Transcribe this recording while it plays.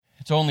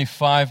It's only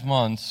 5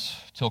 months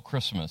till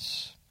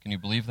Christmas. Can you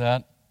believe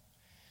that?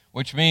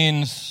 Which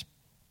means,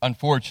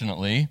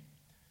 unfortunately,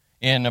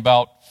 in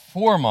about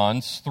 4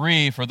 months,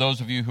 3 for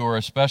those of you who are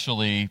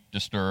especially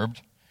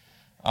disturbed,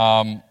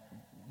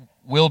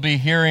 we'll be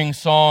hearing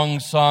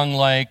songs sung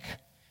like,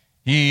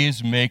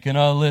 "He's making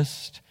a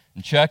list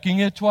and checking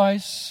it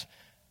twice.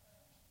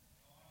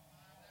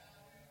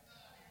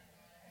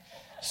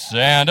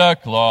 Santa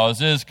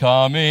Claus is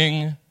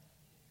coming.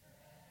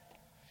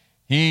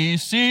 He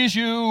sees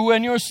you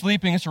when you're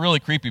sleeping." It's a really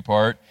creepy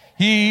part.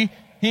 He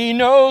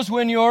knows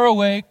when you're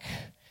awake.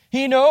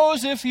 He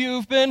knows if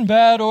you've been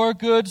bad or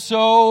good,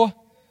 so...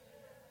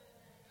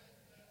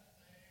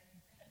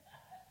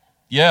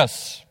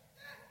 Yes.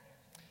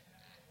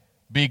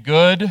 Be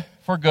good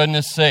for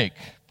goodness sake.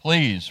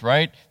 Please,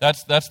 right?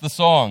 That's the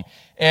song.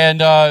 And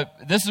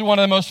this is one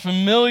of the most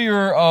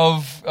familiar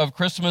of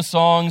Christmas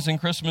songs and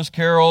Christmas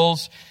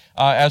carols,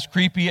 as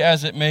creepy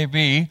as it may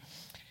be.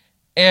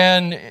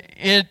 And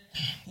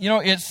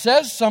it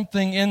says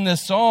something in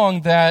this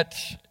song that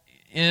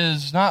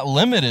is not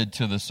limited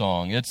to the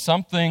song. It's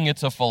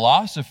a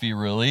philosophy,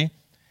 really,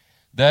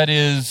 that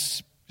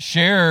is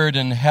shared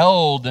and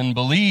held and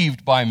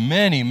believed by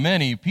many,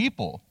 many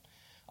people.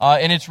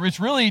 And it's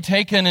really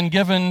taken and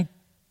given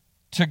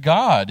to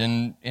God,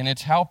 and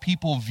it's how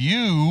people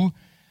view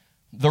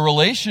the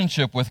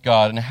relationship with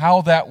God and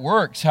how that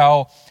works,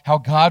 how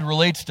God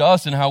relates to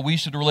us and how we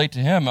should relate to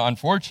Him.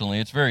 Unfortunately,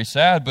 it's very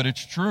sad, but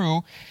it's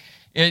true.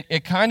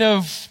 It kind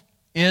of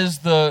is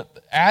the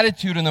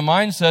attitude and the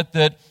mindset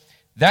that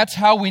that's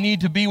how we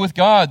need to be with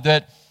God,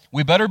 that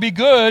we better be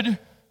good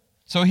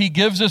so He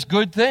gives us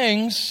good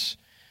things,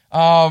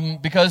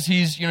 because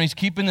He's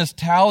keeping this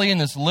tally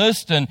and this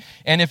list, and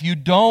if you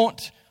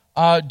don't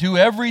do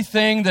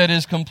everything that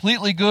is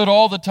completely good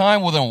all the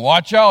time, well then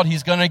watch out,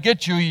 He's going to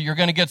get you. You're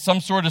going to get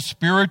some sort of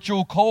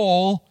spiritual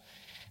coal.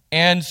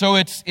 And so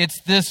it's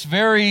this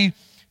very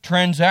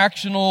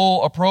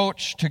transactional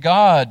approach to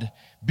God.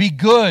 Be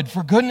good,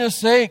 for goodness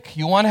sake.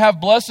 You want to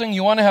have blessing,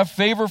 you want to have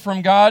favor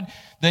from God,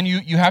 then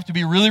you have to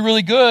be really,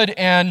 really good.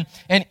 And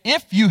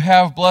if you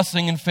have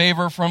blessing and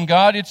favor from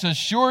God, it's a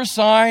sure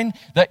sign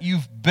that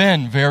you've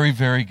been very,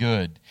 very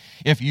good.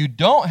 If you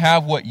don't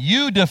have what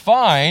you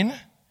define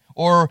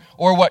or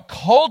what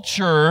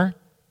culture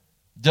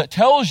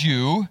tells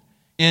you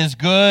is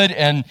good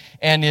and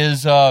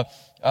is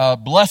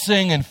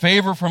blessing and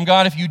favor from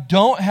God, if you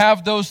don't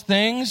have those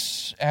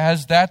things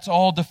as that's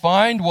all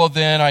defined, well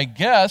then I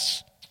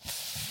guess,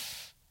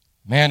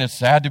 man, it's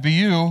sad to be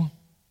you.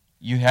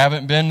 You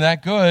haven't been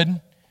that good.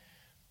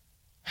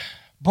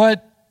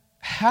 But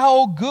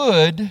how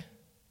good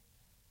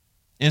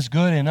is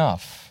good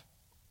enough?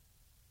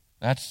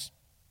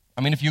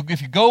 If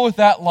you go with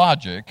that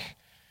logic,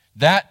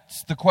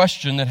 that's the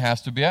question that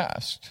has to be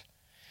asked.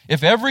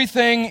 If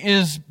everything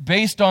is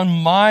based on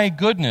my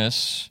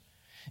goodness,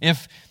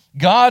 if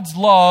God's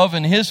love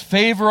and His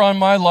favor on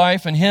my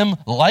life and Him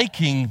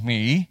liking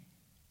me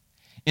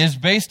is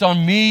based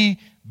on me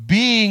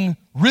being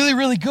really,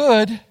 really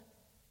good,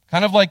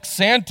 kind of like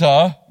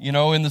Santa,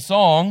 in the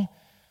song,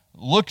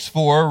 looks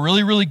for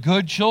really, really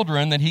good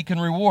children that he can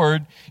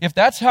reward. If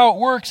that's how it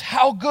works,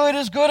 how good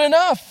is good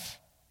enough?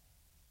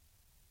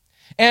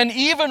 And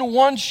even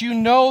once you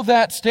know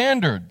that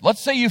standard, let's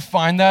say you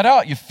find that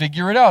out, you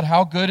figure it out,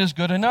 how good is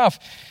good enough?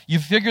 You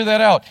figure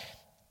that out.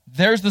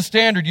 There's the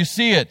standard, you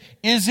see it.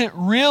 Is it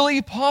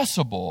really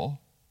possible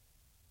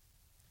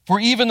for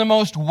even the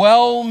most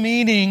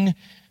well-meaning,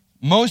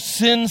 most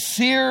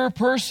sincere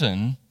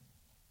person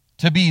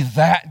to be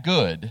that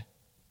good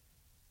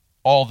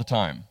all the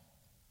time?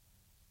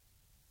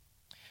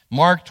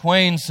 Mark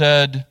Twain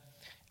said,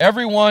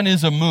 "Everyone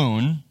is a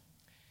moon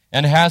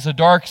and has a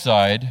dark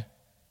side,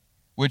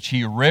 which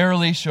he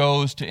rarely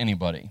shows to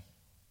anybody."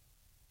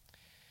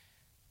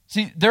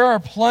 See, there are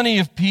plenty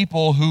of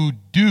people who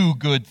do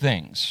good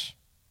things.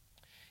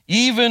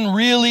 Even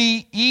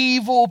really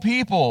evil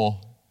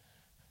people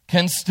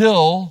can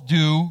still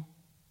do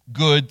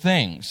good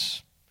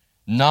things.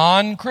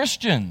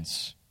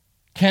 Non-Christians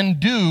can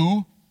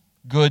do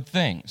good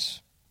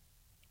things.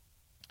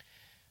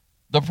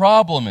 The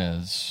problem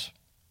is,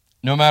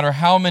 no matter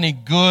how many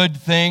good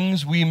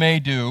things we may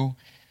do,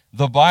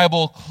 the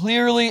Bible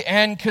clearly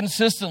and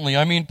consistently,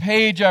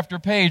 page after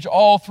page,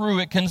 all through,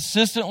 it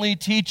consistently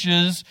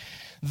teaches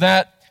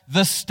that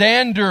the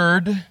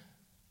standard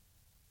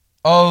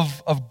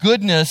of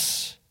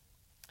goodness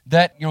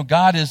that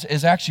God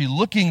is actually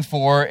looking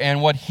for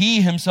and what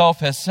He Himself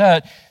has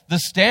set, the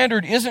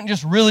standard isn't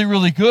just really,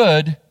 really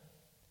good,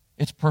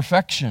 it's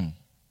perfection.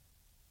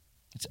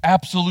 It's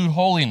absolute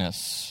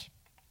holiness.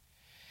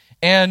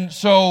 And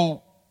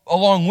so,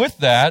 along with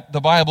that,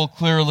 the Bible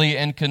clearly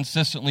and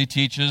consistently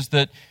teaches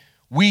that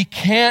we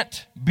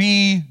can't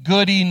be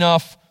good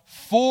enough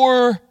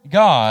for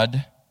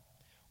God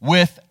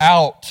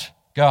without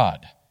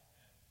God.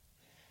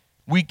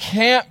 We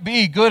can't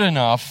be good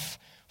enough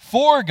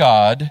for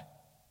God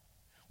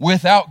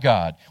without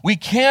God. We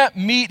can't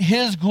meet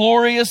His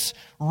glorious,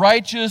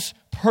 righteous,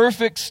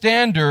 perfect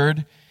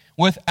standard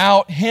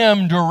without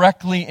Him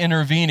directly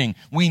intervening.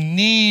 We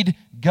need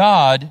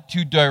God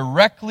to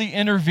directly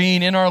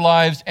intervene in our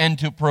lives and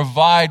to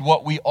provide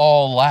what we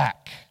all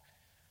lack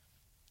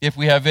if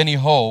we have any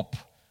hope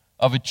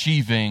of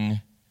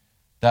achieving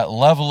that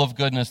level of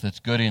goodness that's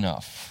good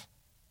enough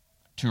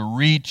to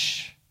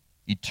reach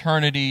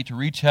eternity, to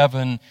reach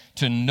heaven,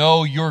 to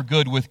know you're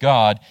good with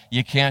God.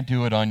 You can't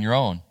do it on your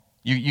own.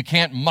 You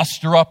can't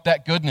muster up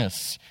that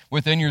goodness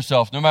within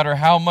yourself, no matter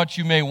how much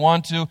you may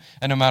want to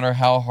and no matter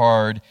how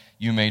hard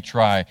you may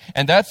try.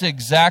 And that's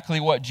exactly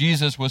what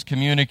Jesus was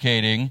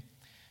communicating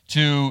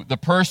to the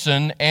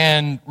person,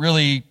 and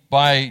really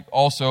by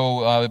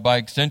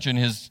extension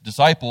his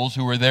disciples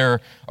who were there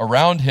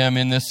around him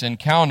in this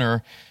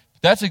encounter.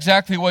 That's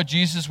exactly what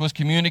Jesus was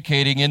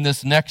communicating in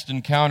this next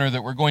encounter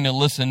that we're going to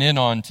listen in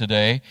on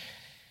today.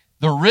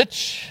 The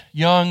rich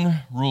young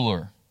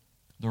ruler.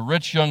 The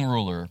rich young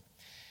ruler.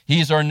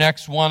 He's our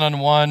next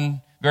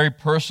one-on-one, very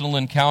personal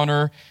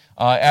encounter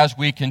as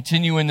we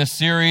continue in this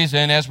series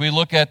and as we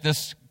look at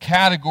this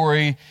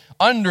category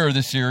under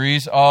the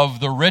series of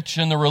the rich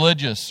and the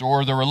religious,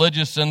 or the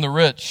religious and the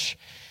rich.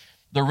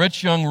 The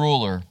rich young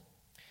ruler.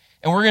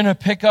 And we're going to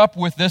pick up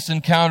with this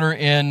encounter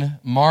in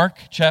Mark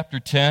chapter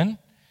 10.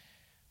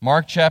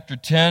 Mark chapter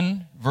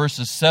 10,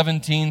 verses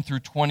 17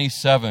 through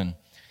 27.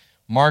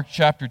 Mark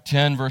chapter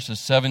 10, verses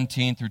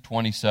 17 through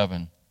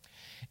 27.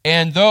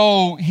 And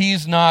though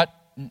he's not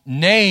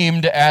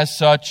named as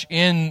such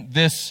in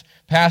this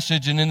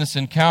passage and in this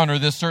encounter,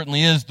 this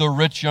certainly is the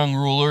rich young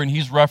ruler, and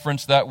he's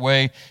referenced that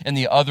way in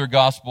the other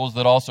Gospels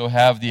that also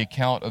have the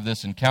account of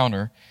this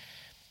encounter.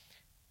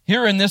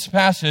 Here in this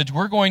passage,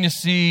 we're going to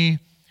see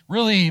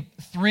really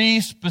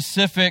three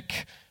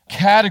specific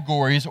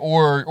categories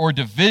or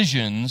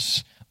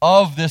divisions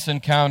of this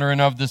encounter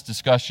and of this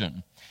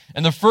discussion.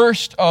 And the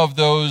first of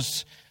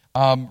those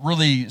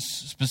really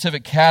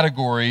specific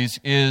categories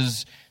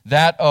is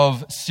that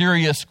of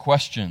serious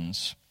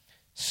questions.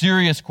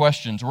 Serious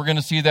questions. We're going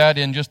to see that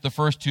in just the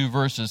first two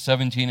verses,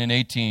 17 and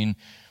 18,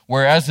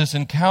 where as this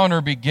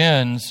encounter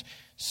begins,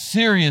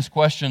 serious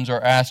questions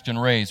are asked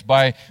and raised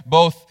by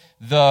both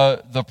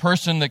the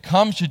person that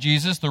comes to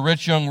Jesus, the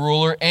rich young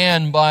ruler,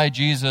 and by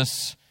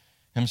Jesus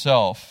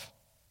himself.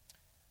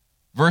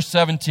 Verse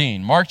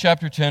 17, Mark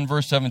chapter 10,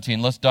 verse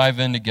 17. Let's dive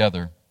in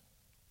together.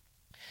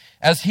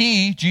 As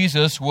he,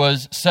 Jesus,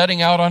 was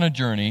setting out on a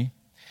journey,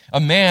 a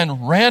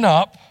man ran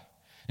up,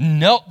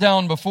 knelt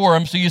down before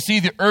him. So you see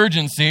the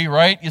urgency,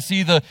 right? You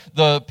see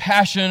the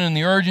passion and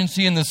the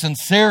urgency and the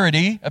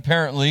sincerity,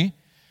 apparently,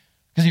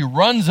 because he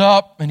runs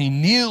up and he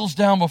kneels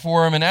down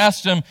before him and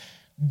asks him,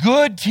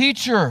 "Good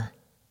teacher,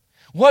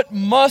 what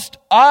must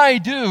I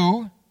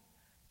do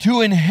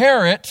to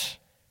inherit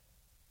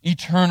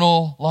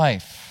eternal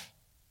life?"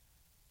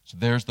 So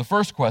there's the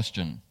first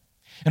question.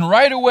 And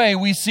right away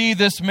we see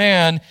this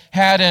man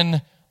had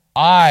an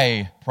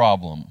I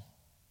problem.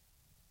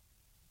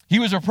 He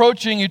was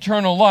approaching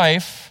eternal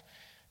life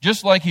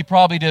just like he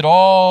probably did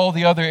all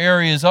the other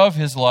areas of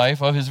his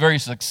life, of his very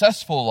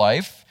successful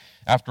life.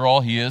 After all,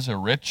 he is a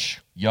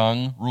rich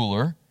young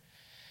ruler.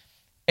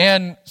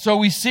 And so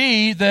we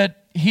see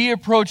that he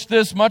approached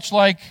this much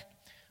like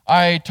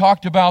I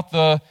talked about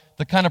the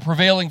kind of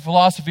prevailing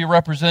philosophy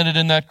represented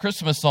in that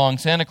Christmas song,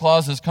 Santa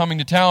Claus is Coming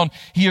to Town.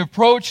 He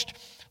approached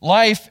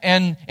life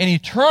and an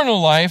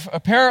eternal life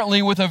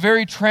apparently with a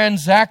very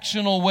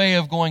transactional way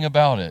of going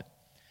about it.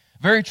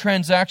 Very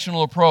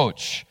transactional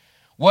approach.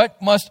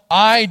 What must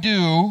I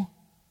do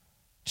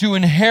to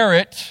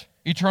inherit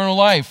eternal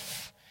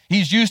life?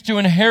 He's used to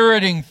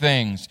inheriting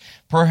things.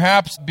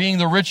 Perhaps being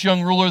the rich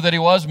young ruler that he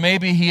was,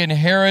 maybe he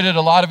inherited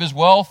a lot of his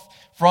wealth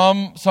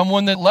from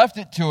someone that left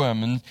it to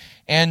him.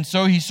 And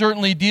so he's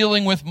certainly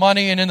dealing with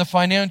money, and in the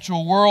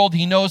financial world,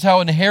 he knows how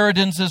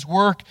inheritances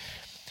work.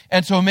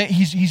 And so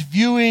he's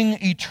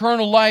viewing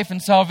eternal life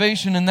and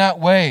salvation in that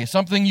way,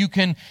 something you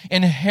can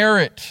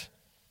inherit.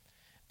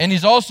 And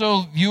he's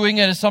also viewing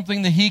it as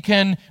something that he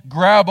can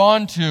grab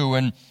onto.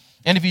 And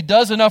if he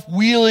does enough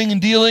wheeling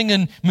and dealing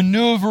and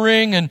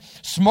maneuvering and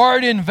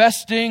smart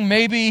investing,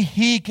 maybe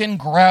he can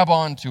grab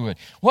onto it.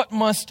 What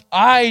must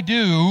I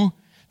do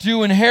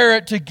to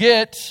inherit, to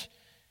get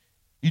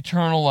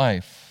eternal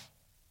life?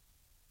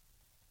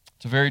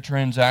 It's a very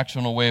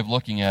transactional way of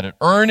looking at it.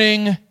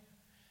 Earning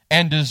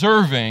and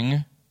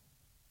deserving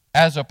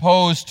as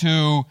opposed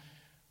to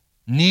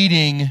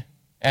needing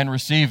and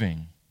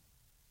receiving.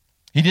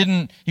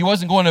 He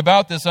wasn't going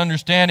about this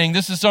understanding,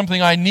 this is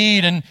something I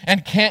need and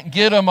can't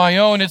get on my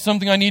own. It's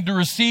something I need to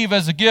receive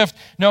as a gift.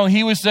 No,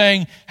 he was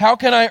saying, how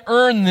can I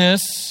earn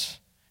this?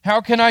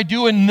 How can I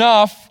do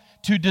enough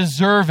to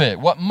deserve it?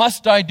 What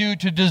must I do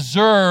to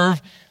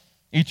deserve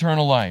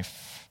eternal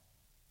life?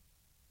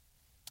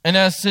 And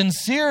as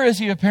sincere as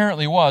he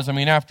apparently was, I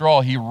mean, after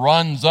all, he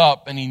runs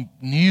up and he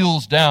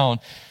kneels down.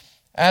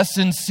 As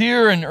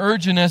sincere and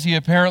urgent as he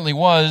apparently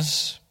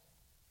was,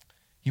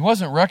 he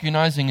wasn't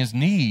recognizing his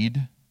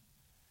need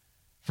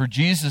for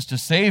Jesus to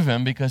save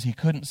him because he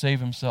couldn't save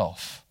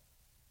himself.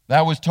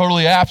 That was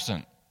totally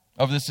absent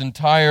of this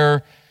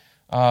entire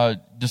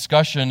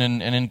discussion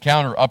and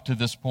encounter up to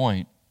this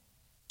point.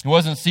 He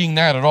wasn't seeing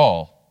that at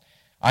all.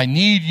 I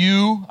need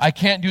you. I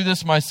can't do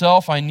this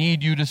myself. I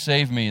need you to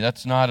save me.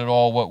 That's not at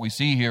all what we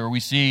see here. We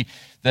see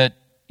that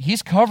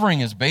he's covering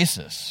his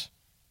bases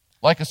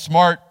like a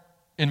smart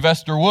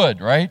investor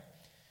would, right?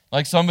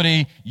 Like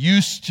somebody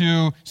used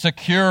to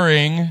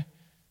securing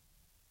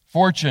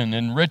fortune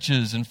and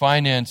riches and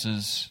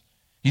finances.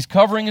 He's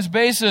covering his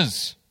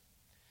bases.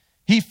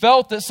 He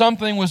felt that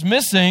something was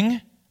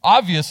missing,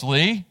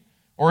 obviously,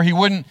 or he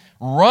wouldn't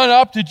run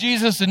up to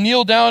Jesus and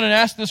kneel down and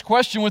ask this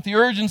question with the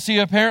urgency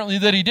apparently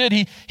that he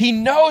did. He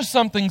knows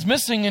something's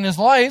missing in his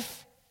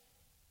life.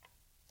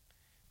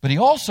 But he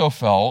also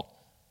felt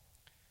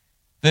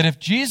that if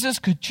Jesus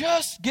could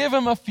just give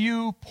him a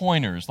few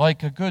pointers,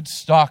 like a good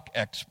stock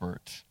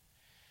expert,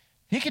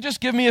 he could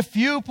just give me a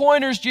few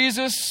pointers,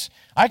 Jesus,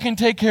 I can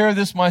take care of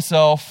this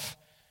myself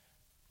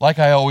like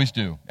I always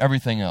do,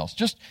 everything else.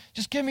 Just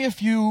give me a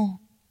few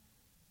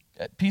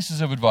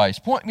pieces of advice.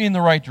 Point me in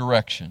the right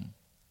direction.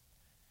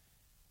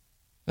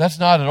 That's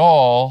not at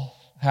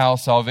all how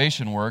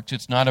salvation works.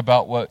 It's not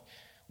about what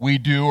we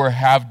do or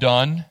have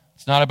done.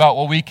 It's not about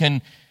what we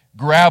can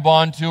grab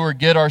onto or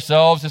get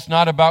ourselves. It's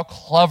not about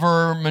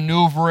clever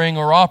maneuvering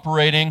or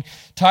operating.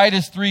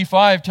 Titus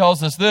 3:5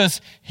 tells us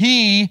this: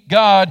 He,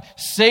 God,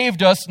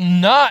 saved us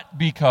not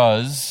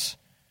because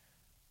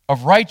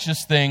of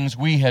righteous things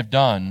we have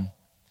done,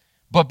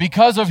 but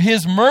because of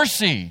His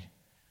mercy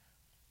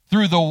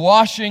through the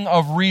washing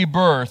of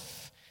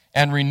rebirth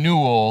and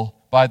renewal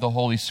by the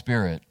Holy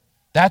Spirit.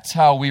 That's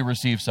how we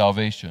receive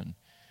salvation.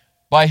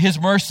 By His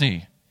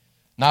mercy,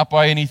 not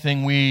by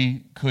anything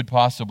we could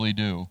possibly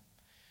do.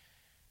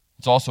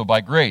 It's also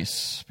by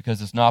grace,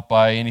 because it's not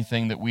by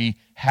anything that we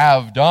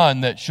have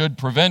done that should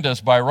prevent us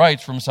by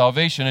rights from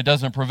salvation. It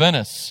doesn't prevent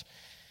us.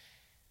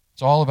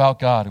 It's all about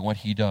God and what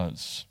He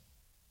does.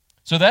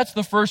 So that's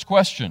the first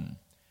question.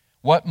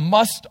 What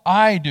must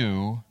I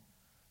do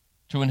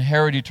to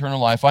inherit eternal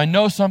life? I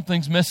know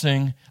something's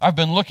missing. I've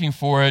been looking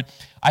for it.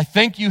 I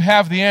think you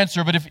have the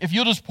answer, but if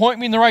you'll just point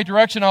me in the right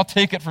direction, I'll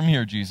take it from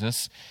here,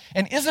 Jesus.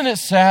 And isn't it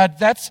sad?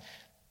 That's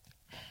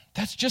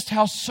just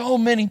how so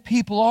many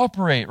people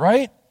operate,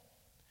 right?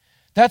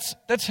 That's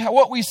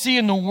what we see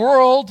in the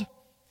world.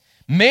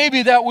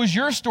 Maybe that was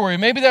your story.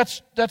 Maybe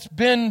that's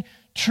been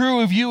true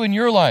of you in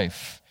your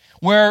life,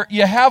 where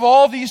you have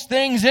all these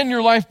things in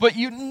your life, but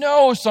you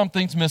know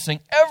something's missing.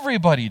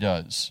 Everybody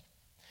does.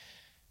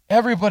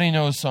 Everybody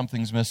knows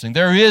something's missing.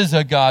 There is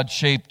a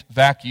God-shaped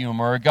vacuum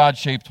or a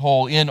God-shaped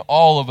hole in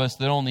all of us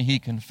that only He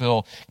can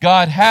fill.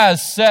 God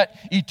has set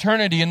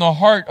eternity in the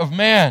heart of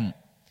man,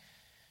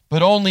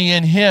 but only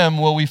in Him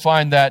will we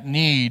find that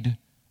need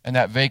and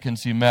that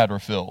vacancy met or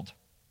filled.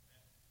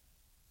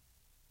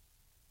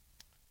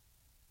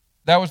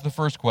 That was the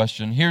first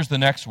question. Here's the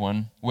next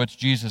one, which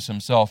Jesus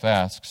Himself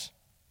asks.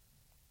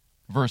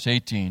 Verse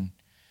 18.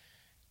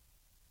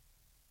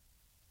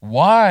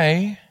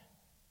 Why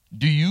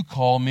do you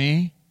call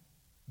me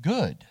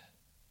good?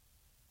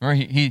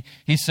 Remember,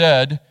 he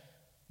said,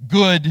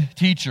 good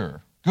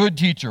teacher,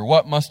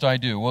 what must I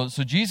do? Well,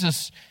 so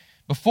Jesus,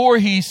 before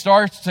He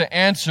starts to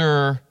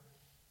answer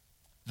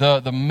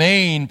the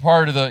main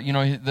part of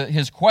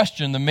his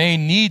question, the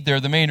main need there,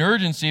 the main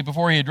urgency,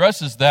 before He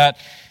addresses that,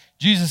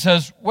 Jesus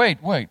says, wait,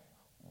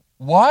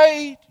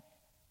 why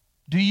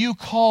do you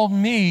call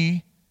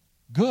me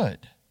good?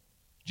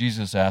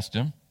 Jesus asked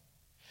him.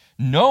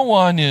 No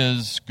one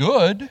is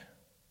good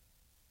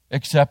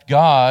except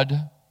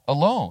God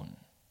alone.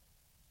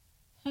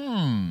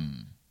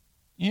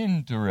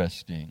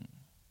 Interesting,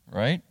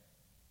 right?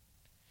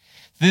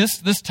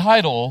 This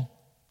title,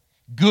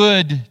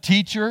 good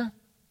teacher,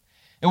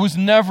 it was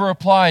never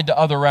applied to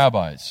other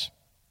rabbis.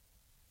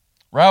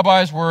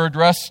 Rabbis were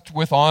addressed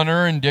with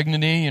honor and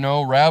dignity,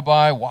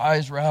 rabbi,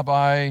 wise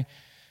rabbi.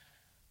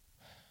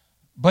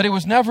 But it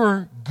was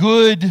never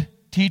good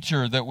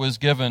teacher that was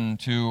given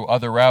to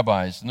other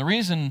rabbis. And the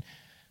reason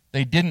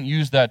they didn't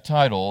use that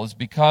title is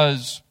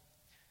because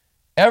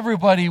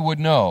everybody would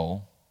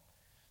know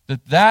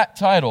that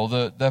title,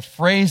 the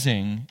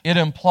phrasing, it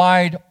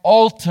implied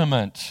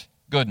ultimate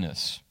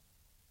goodness,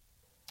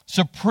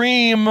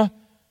 supreme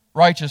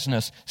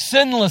righteousness,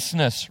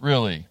 sinlessness,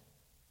 really.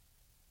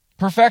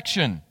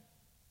 Perfection.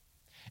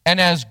 And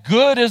as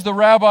good as the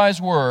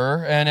rabbis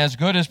were, and as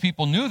good as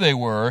people knew they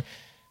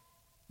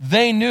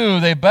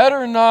knew they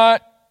better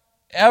not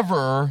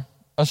ever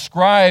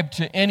ascribe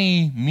to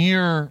any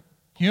mere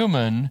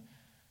human,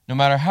 no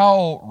matter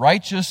how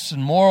righteous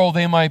and moral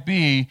they might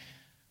be,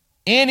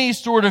 any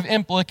sort of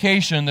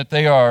implication that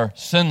they are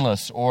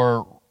sinless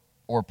or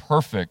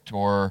perfect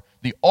or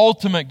the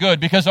ultimate good,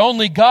 because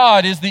only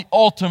God is the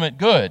ultimate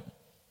good.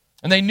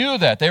 And they knew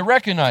that. They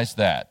recognized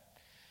that.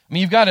 I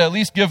mean, you've got to at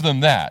least give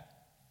them that.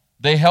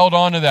 They held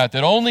on to that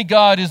only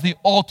God is the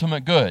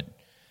ultimate good.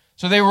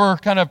 So they were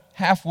kind of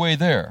halfway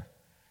there.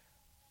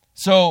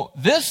 So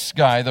this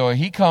guy, though,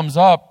 he comes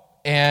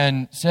up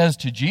and says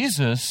to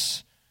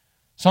Jesus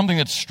something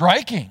that's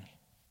striking.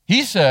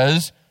 He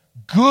says,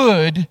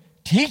 good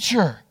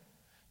teacher,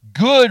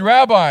 good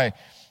rabbi.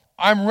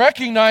 I'm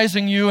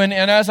recognizing you, and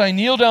as I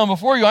kneel down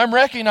before you, I'm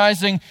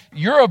recognizing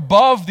you're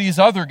above these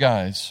other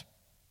guys.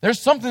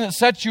 There's something that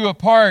sets you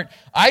apart.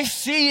 I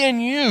see in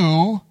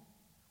you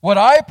what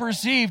I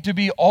perceive to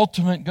be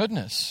ultimate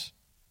goodness.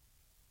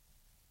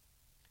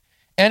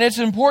 And it's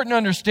important to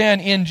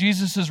understand in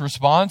Jesus'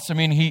 response. I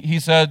mean, he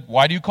said,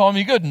 why do you call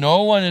me good?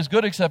 No one is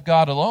good except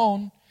God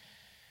alone.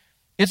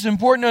 It's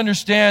important to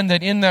understand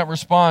that in that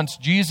response,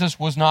 Jesus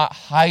was not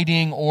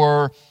hiding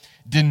or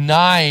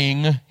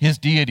denying his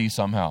deity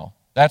somehow.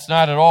 That's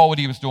not at all what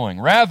he was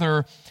doing.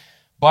 Rather,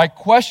 by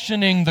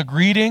questioning the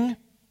greeting,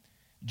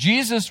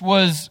 Jesus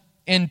was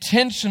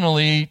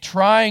intentionally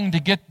trying to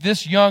get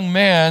this young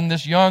man,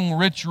 this young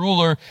rich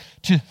ruler,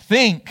 to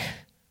think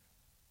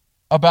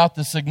about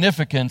the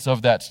significance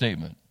of that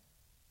statement.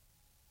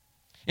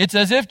 It's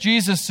as if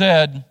Jesus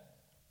said,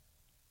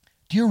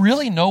 do you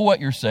really know what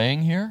you're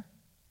saying here?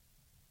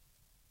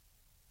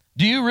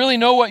 Do you really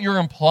know what you're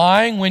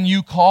implying when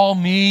you call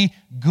me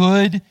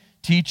good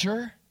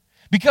teacher?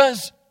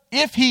 Because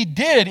if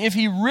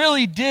he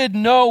really did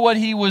know what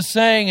he was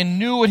saying and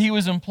knew what he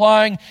was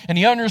implying, and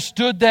he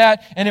understood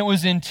that, and it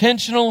was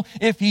intentional,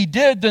 if he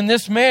did, then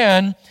this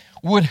man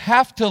would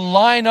have to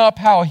line up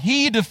how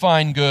he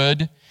defined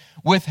good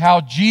with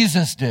how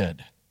Jesus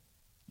did.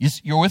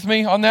 You're with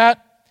me on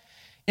that?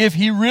 If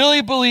he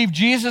really believed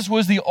Jesus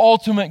was the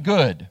ultimate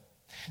good,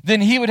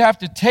 then he would have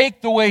to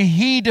take the way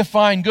he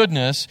defined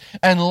goodness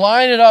and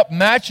line it up,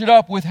 match it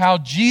up with how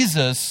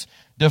Jesus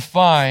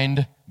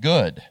defined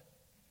good.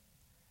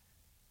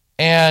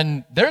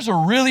 And there's a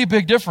really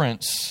big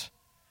difference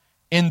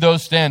in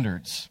those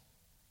standards.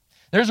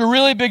 There's a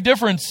really big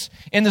difference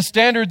in the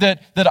standard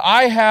that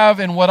I have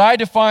and what I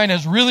define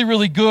as really,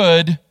 really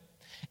good,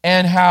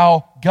 and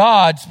how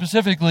God,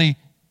 specifically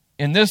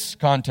in this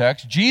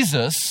context,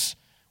 Jesus,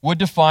 would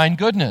define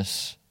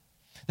goodness.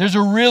 There's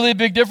a really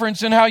big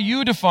difference in how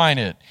you define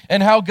it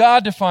and how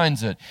God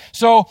defines it.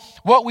 So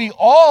what we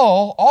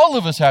all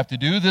of us have to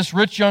do, this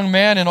rich young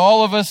man and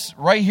all of us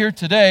right here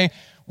today,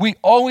 we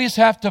always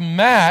have to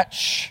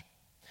match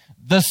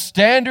the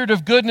standard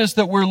of goodness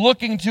that we're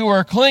looking to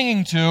or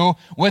clinging to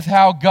with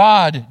how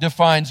God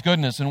defines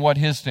goodness and what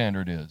his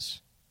standard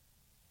is.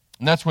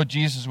 And that's what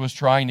Jesus was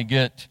trying to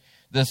get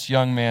this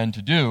young man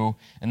to do,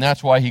 and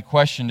that's why he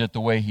questioned it the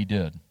way he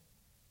did.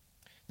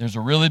 There's a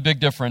really big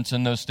difference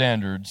in those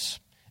standards,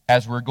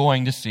 as we're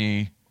going to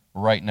see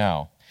right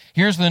now.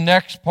 Here's the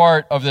next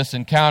part of this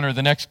encounter,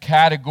 the next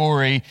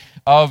category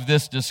of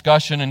this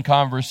discussion and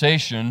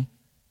conversation.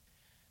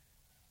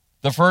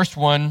 The first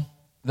one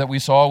that we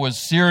saw was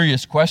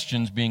serious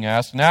questions being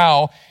asked.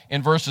 Now,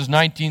 in verses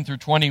 19 through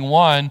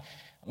 21,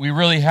 we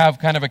really have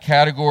kind of a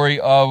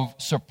category of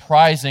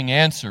surprising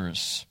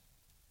answers.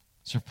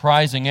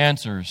 Surprising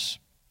answers.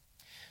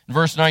 In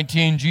verse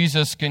 19,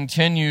 Jesus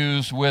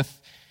continues with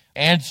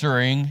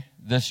answering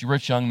this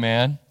rich young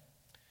man.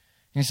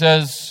 He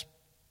says,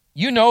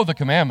 you know the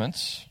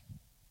commandments.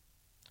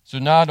 So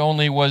not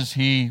only was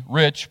he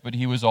rich, but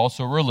he was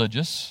also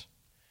religious.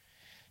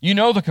 You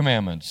know the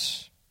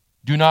commandments.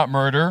 Do not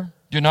murder.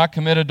 Do not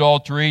commit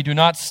adultery. Do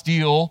not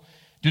steal.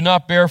 Do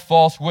not bear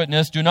false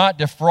witness. Do not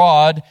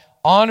defraud.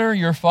 Honor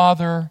your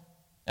father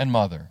and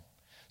mother.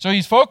 So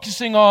he's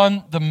focusing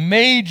on the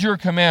major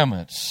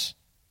commandments.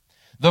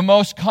 The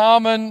most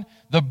common,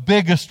 the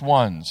biggest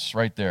ones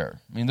right there.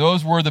 I mean,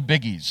 those were the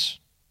biggies.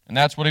 And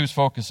that's what he was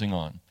focusing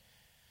on.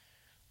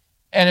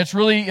 And it's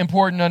really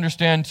important to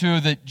understand, too,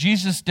 that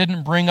Jesus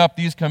didn't bring up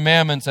these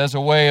commandments as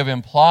a way of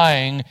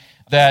implying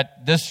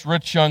that this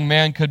rich young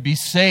man could be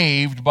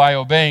saved by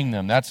obeying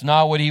them. That's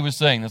not what he was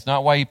saying. That's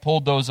not why he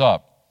pulled those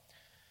up.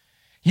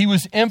 He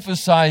was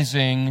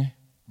emphasizing,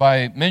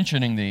 by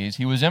mentioning these,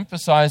 he was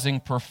emphasizing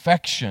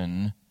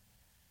perfection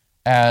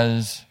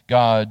as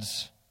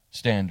God's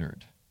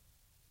standard.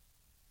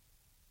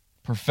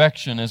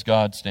 Perfection is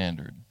God's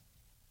standard.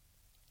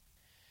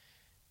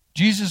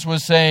 Jesus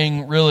was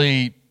saying,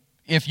 really,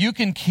 if you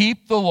can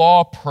keep the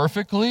law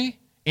perfectly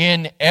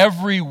in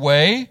every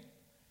way,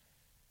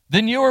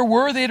 then you are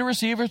worthy to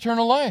receive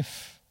eternal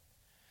life.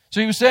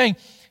 So he was saying,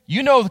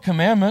 you know the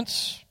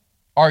commandments.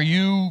 Are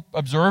you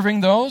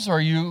observing those? Are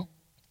you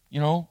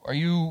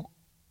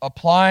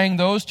applying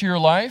those to your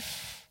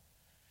life?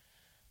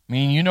 I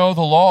mean, you know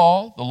the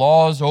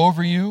law is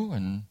over you,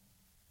 and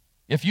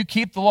if you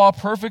keep the law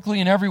perfectly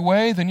in every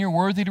way, then you're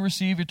worthy to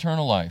receive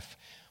eternal life.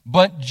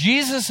 But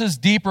Jesus'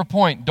 deeper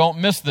point, don't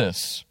miss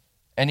this,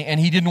 and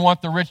he didn't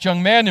want the rich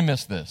young man to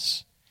miss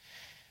this.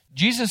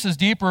 Jesus'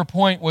 deeper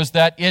point was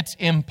that it's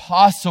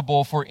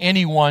impossible for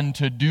anyone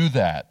to do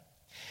that.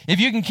 If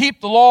you can keep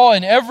the law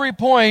in every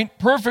point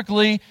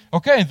perfectly,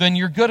 okay, then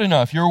you're good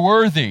enough, you're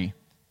worthy.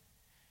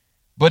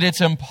 But it's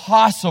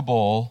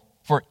impossible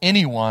for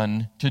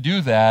anyone to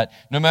do that,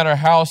 no matter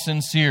how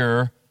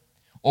sincere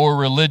or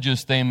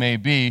religious they may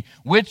be,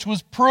 which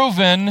was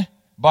proven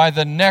by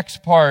the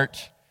next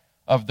part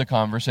of the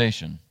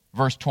conversation.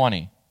 Verse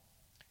 20.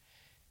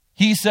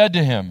 He said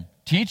to him,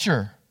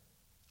 "Teacher,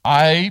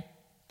 I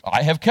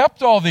have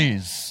kept all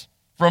these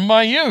from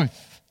my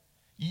youth."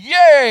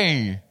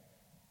 Yay!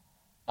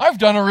 I've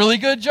done a really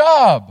good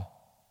job.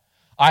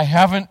 I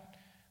haven't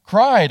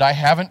cried. I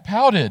haven't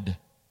pouted.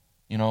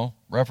 You know,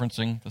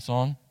 referencing the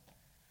song.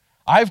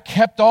 I've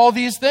kept all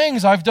these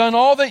things. I've done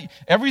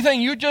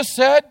everything you just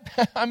said.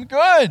 I'm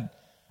good.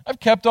 I've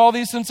kept all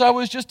these since I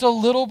was just a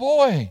little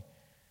boy.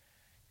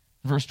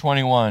 Verse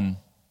 21.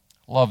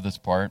 Love this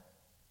part.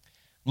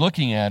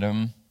 Looking at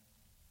him,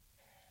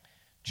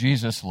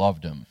 Jesus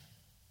loved him.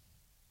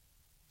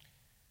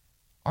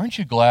 Aren't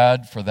you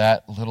glad for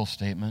that little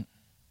statement?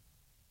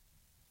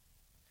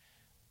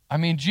 I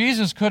mean,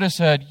 Jesus could have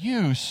said,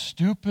 you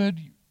stupid,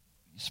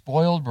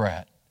 spoiled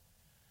brat.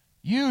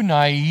 You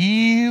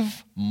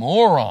naive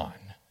moron.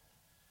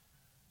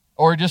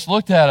 Or just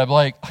looked at him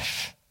like,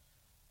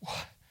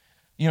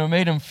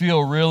 made him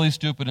feel really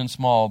stupid and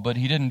small, but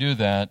he didn't do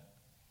that.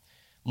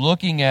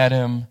 Looking at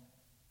him,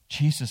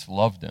 Jesus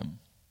loved him.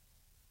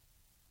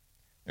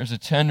 There's a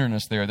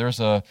tenderness there. There's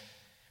a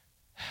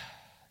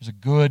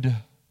good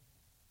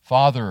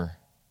father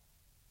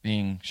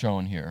being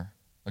shown here.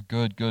 A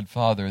good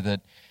father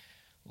that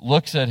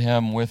looks at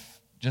him with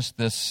just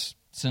this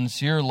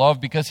sincere love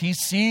because he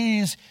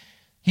sees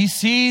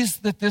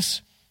that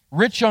this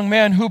rich young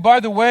man, who, by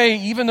the way,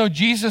 even though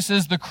Jesus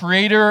is the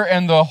creator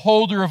and the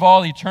holder of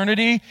all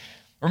eternity,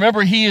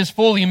 remember, he is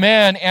fully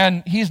man,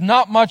 and he's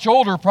not much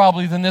older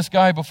probably than this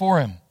guy before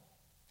him.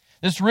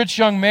 This rich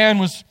young man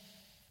was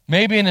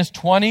maybe in his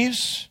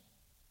 20s.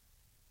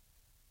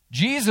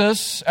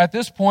 Jesus, at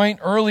this point,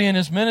 early in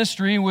his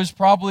ministry, was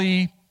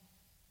probably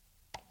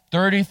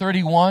 30,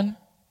 31,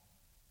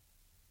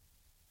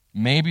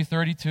 maybe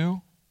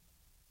 32.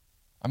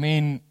 I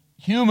mean,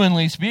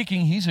 humanly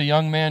speaking, he's a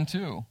young man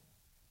too.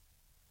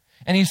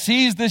 And he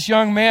sees this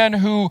young man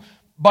who,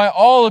 by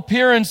all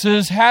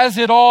appearances, has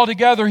it all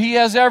together. He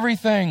has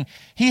everything.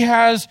 He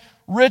has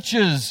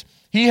riches.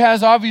 He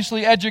has,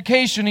 obviously,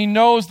 education. He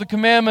knows the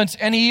commandments.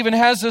 And he even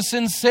has a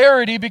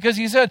sincerity because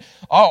he said,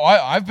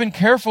 I've been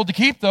careful to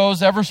keep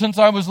those ever since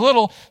I was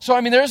little. So,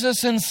 there's a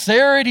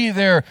sincerity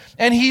there.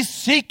 And he's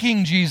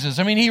seeking Jesus.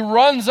 He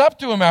runs up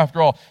to him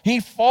after all. He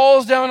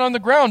falls down on the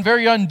ground,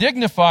 very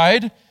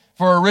undignified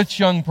for a rich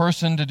young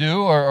person to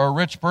do, or a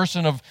rich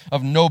person of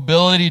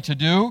nobility to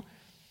do.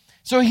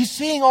 So he's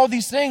seeing all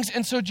these things.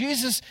 And so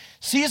Jesus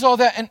sees all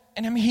that.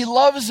 And he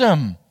loves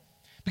him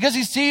because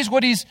he sees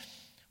what he's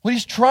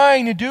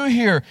trying to do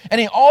here. And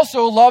he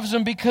also loves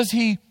him because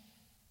he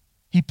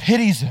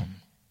pities him.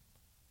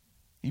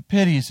 He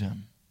pities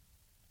him.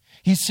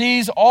 He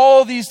sees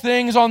all these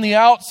things on the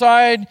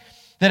outside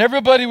that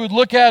everybody would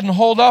look at and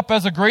hold up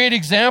as a great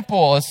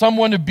example, as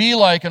someone to be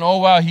like, and oh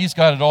wow, he's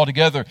got it all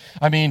together.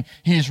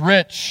 He's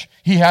rich.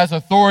 He has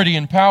authority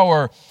and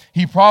power.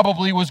 He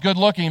probably was good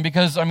looking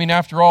because,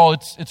 after all,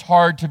 it's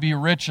hard to be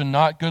rich and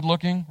not good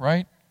looking,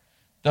 right?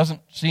 Doesn't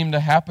seem to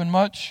happen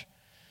much.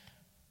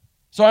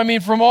 So,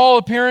 from all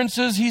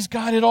appearances, he's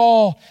got it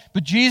all.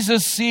 But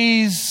Jesus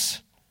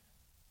sees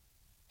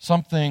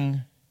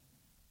something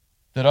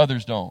that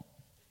others don't.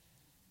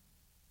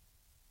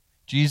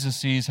 Jesus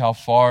sees how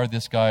far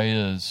this guy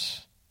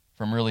is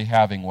from really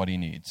having what he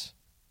needs.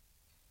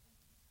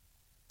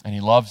 And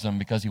he loves him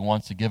because he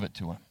wants to give it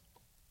to him.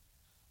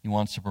 He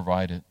wants to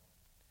provide it.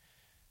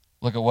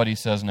 Look at what he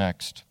says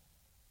next.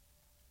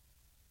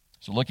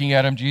 So looking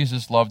at him,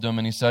 Jesus loved him,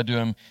 and he said to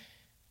him,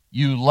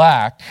 you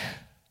lack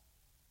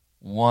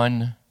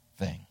one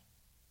thing.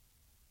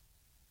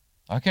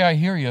 Okay, I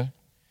hear you.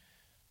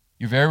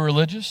 You're very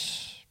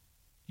religious.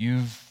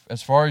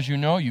 As far as you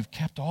know, you've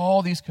kept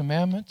all these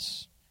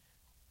commandments.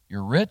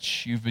 You're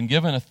rich. You've been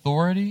given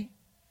authority.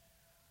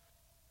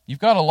 You've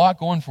got a lot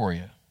going for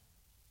you.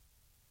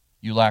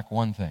 You lack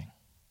one thing.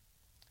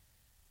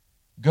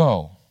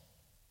 Go,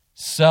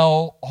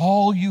 sell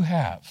all you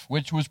have,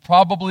 which was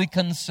probably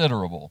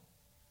considerable,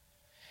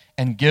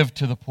 and give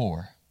to the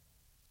poor.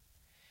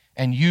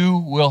 And you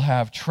will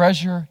have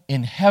treasure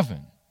in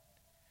heaven.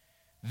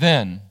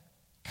 Then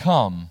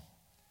come,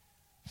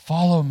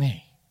 follow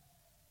me.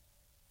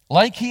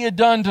 Like he had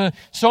done to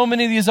so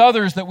many of these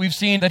others that we've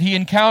seen that he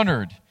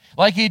encountered.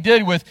 Like he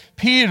did with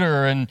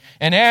Peter and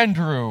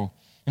Andrew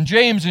and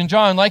James and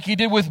John. Like he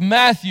did with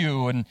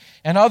Matthew and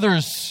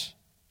others.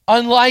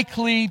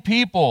 Unlikely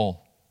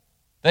people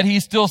that he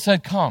still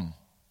said, come,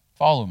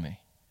 follow me.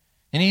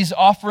 And he's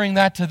offering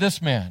that to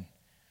this man.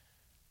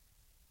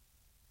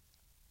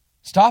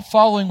 Stop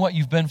following what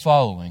you've been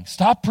following.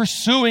 Stop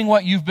pursuing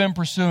what you've been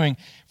pursuing.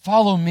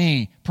 Follow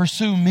me.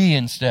 Pursue me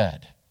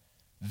instead.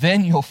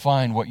 Then you'll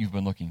find what you've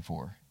been looking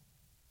for.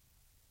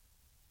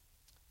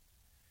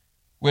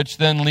 Which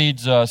then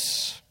leads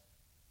us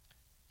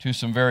to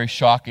some very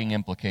shocking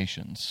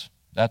implications.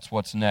 That's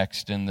what's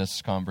next in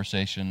this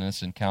conversation,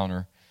 this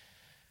encounter.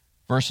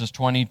 Verses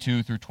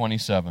 22 through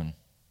 27.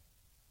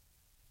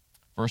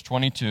 Verse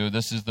 22,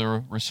 this is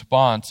the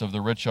response of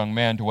the rich young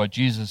man to what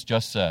Jesus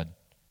just said.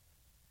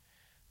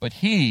 But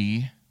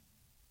he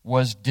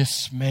was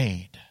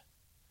dismayed.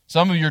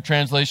 Some of your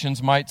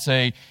translations might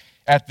say,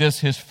 at this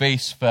his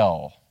face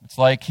fell. It's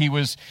like he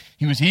was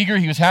eager,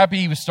 he was happy,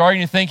 he was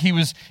starting to think he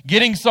was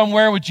getting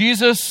somewhere with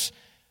Jesus.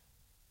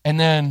 And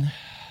then,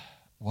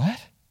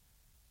 what?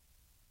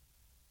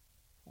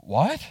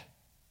 What?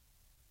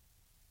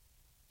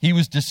 He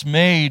was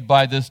dismayed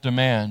by this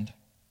demand,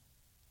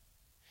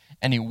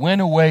 and he went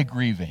away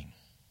grieving.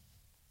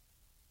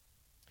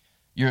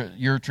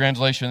 Your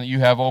translation that you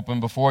have open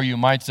before you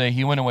might say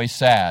he went away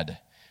sad.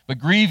 But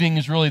grieving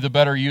is really the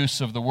better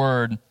use of the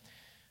word.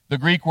 The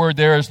Greek word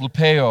there is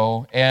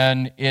lupeo,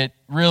 and it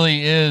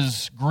really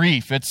is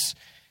grief.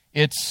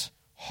 It's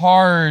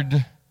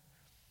hard-pressed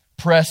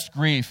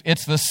grief.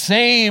 It's the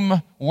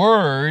same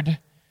word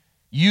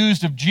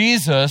used of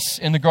Jesus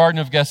in the Garden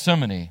of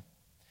Gethsemane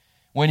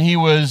when he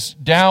was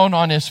down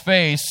on his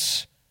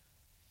face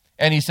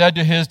and he said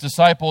to his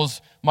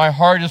disciples, "My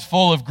heart is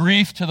full of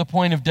grief to the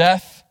point of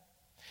death."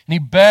 And he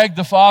begged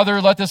the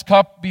Father, "Let this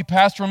cup be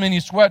passed from me," and he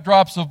sweat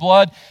drops of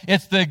blood.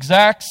 It's the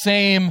exact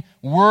same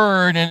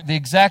word and the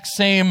exact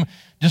same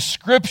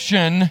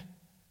description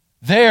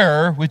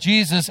there with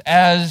Jesus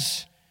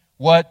as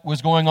what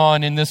was going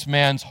on in this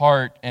man's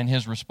heart and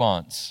his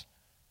response.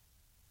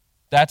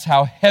 That's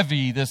how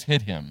heavy this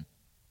hit him.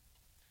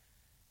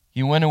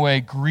 He went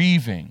away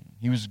grieving.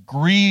 He was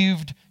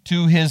grieved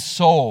to his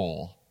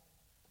soul.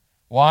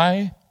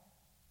 Why?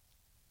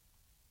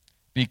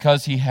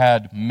 Because he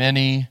had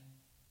many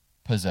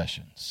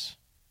possessions.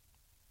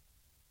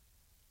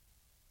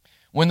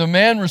 When the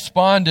man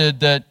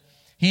responded that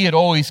he had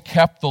always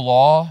kept the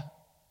law,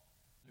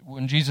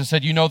 when Jesus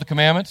said, "You know the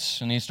commandments,"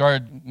 and he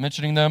started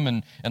mentioning them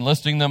and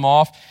listing them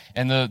off,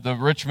 and the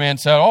rich man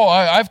said, "Oh,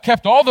 I've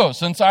kept all those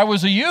since I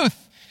was a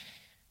youth."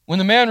 When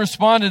the man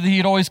responded that he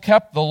had always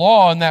kept the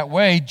law in that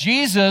way,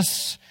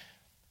 Jesus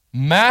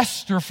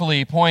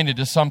masterfully pointed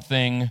to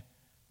something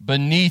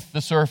beneath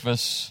the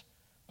surface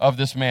of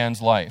this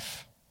man's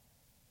life.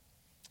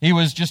 He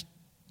was just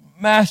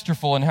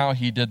masterful in how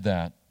he did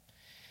that.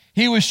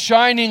 He was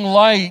shining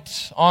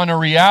light on a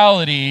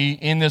reality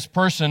in this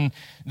person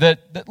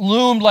that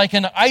loomed like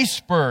an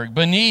iceberg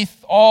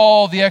beneath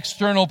all the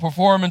external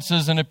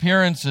performances and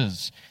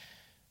appearances.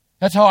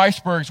 That's how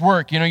icebergs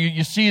work.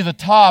 You see the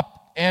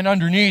top, and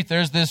underneath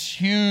there's this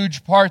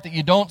huge part that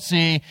you don't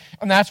see,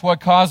 and that's what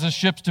causes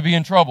ships to be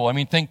in trouble. I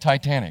mean, think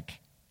Titanic.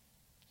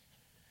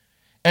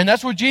 And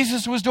that's what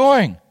Jesus was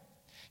doing.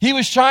 He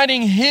was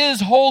shining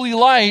his holy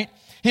light,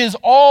 his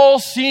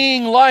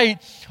all-seeing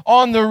light,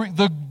 on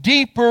the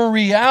deeper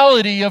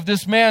reality of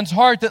this man's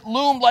heart that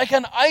loomed like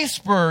an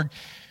iceberg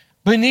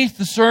beneath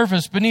the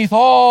surface, beneath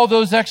all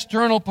those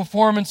external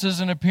performances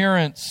and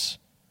appearance.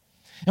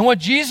 And what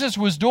Jesus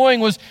was doing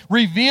was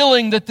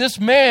revealing that this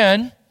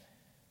man,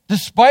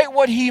 despite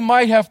what he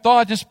might have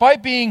thought,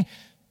 despite being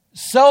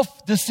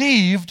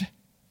self-deceived,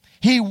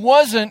 he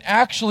wasn't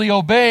actually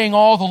obeying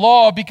all the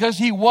law because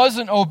he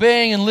wasn't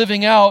obeying and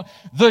living out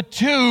the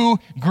two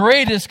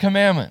greatest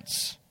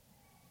commandments.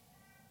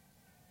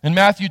 In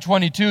Matthew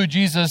 22,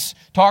 Jesus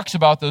talks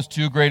about those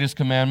two greatest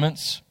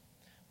commandments.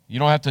 You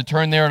don't have to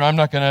turn there, and I'm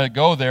not going to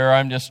go there.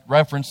 I'm just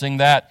referencing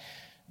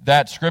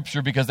that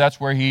scripture because that's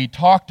where he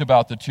talked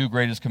about the two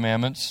greatest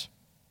commandments.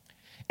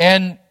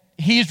 And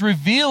he's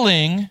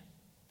revealing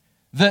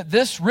that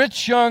this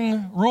rich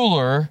young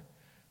ruler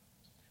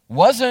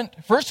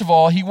first of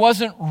all, he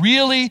wasn't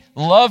really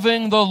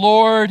loving the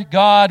Lord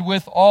God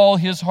with all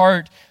his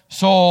heart,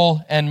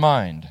 soul, and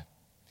mind,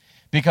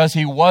 because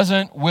he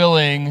wasn't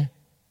willing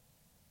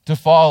to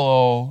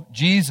follow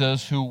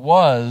Jesus, who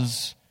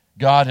was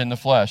God in the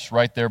flesh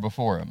right there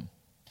before him.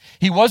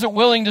 He wasn't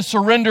willing to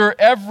surrender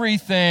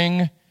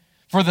everything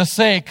for the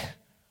sake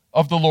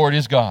of the Lord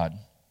his God,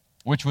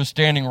 which was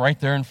standing right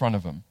there in front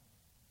of him.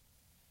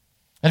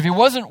 And if he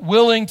wasn't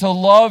willing to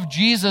love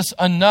Jesus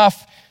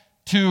enough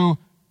to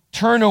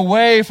turn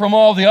away from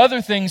all the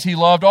other things he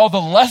loved, all the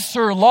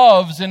lesser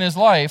loves in his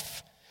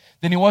life,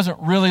 then he wasn't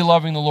really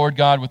loving the Lord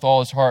God with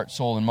all his heart,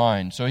 soul, and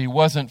mind. So he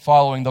wasn't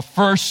following the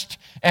first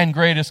and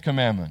greatest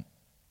commandment.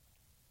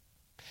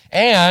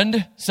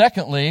 And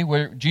secondly,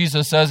 where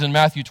Jesus says in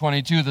Matthew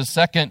 22, the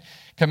second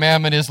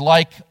commandment is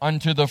like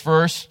unto the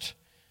first,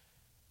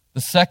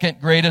 the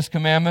second greatest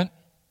commandment,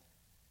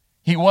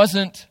 he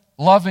wasn't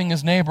loving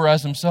his neighbor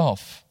as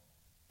himself.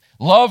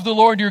 Love the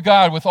Lord your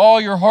God with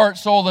all your heart,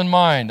 soul, and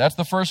mind. That's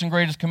the first and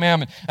greatest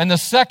commandment. And the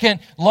second,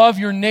 love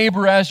your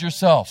neighbor as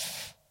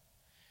yourself.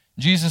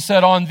 Jesus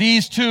said, on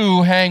these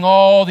two hang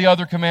all the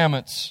other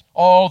commandments,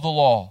 all the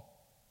law.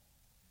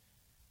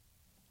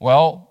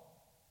 Well,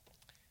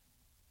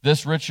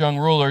 this rich young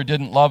ruler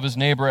didn't love his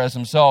neighbor as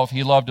himself.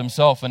 He loved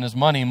himself and his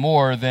money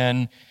more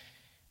than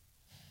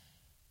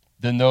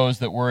those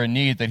that were in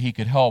need that he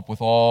could help with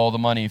all the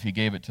money if he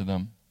gave it to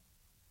them.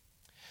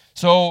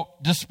 So,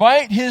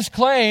 despite his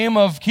claim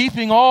of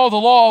keeping all the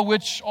law,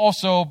 which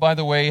also, by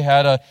the way,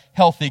 had a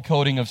healthy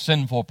coating of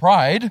sinful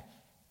pride,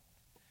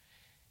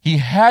 he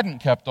hadn't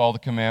kept all the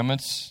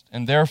commandments,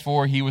 and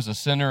therefore he was a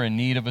sinner in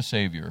need of a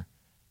Savior,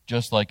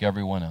 just like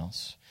everyone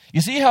else.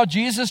 You see how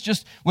Jesus,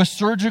 just with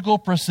surgical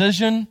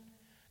precision,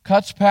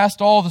 cuts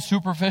past all the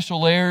superficial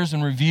layers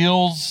and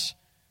reveals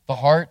the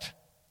heart?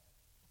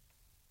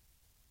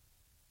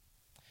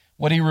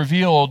 What he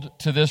revealed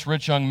to this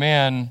rich young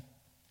man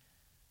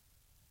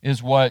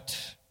is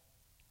what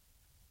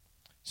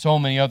so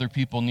many other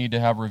people need to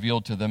have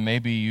revealed to them.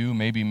 Maybe you,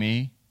 maybe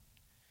me.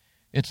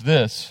 It's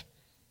this: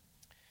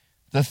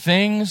 The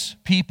things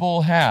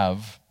people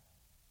have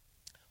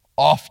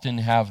often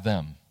have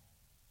them.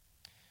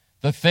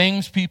 The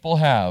things people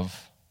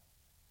have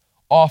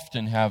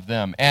often have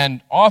them.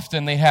 And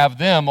often they have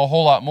them a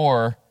whole lot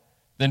more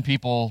than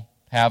people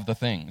have the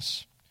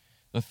things.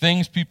 The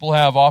things people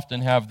have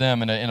often have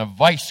them in a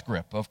vice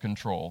grip of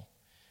control.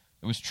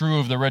 It was true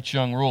of the rich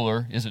young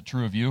ruler. Is it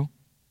true of you?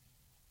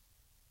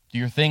 Do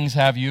your things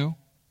have you?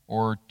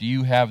 Or do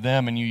you have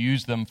them and you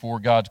use them for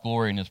God's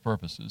glory and His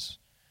purposes?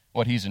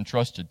 What He's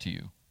entrusted to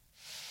you?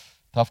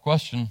 Tough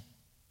question.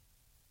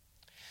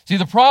 See,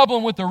 the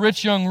problem with the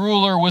rich young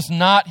ruler was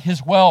not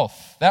his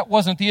wealth. That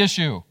wasn't the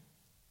issue.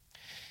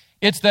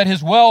 It's that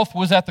his wealth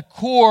was at the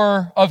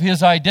core of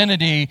his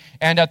identity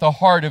and at the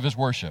heart of his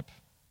worship.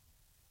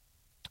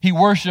 He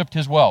worshiped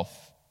his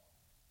wealth.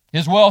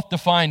 His wealth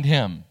defined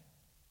him.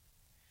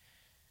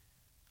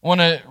 I want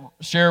to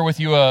share with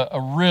you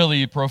a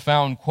really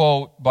profound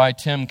quote by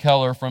Tim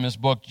Keller from his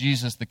book,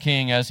 Jesus the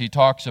King, as he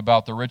talks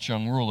about the rich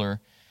young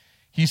ruler.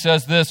 He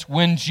says this: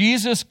 when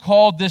Jesus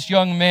called this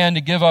young man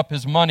to give up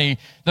his money,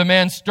 the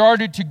man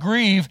started to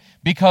grieve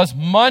because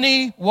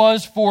money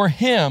was for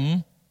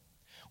him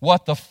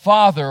what the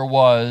Father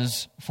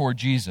was for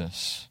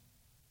Jesus.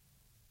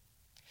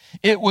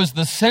 It was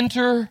the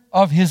center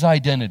of his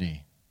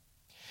identity.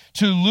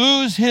 To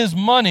lose his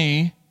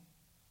money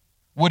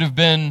would have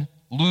been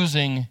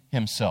losing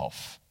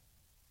himself.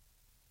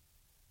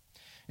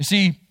 You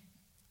see,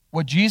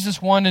 what Jesus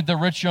wanted the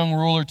rich young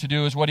ruler to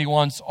do is what He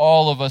wants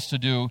all of us to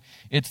do.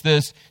 It's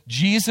this: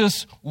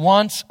 Jesus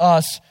wants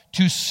us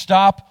to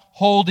stop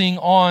holding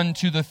on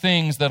to the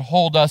things that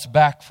hold us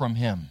back from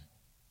Him.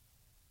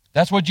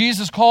 That's what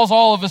Jesus calls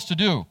all of us to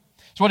do.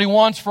 It's what He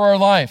wants for our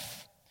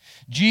life.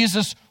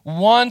 Jesus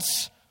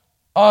wants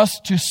us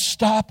to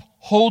stop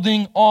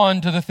holding on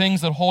to the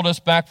things that hold us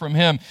back from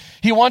Him.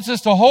 He wants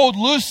us to hold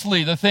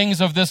loosely the things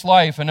of this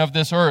life and of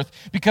this earth,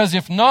 because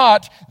if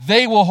not,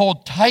 they will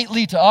hold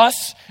tightly to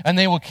us and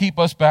they will keep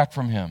us back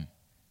from Him.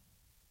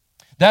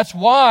 That's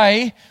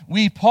why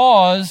we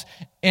pause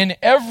in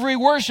every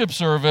worship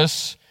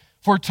service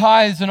for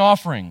tithes and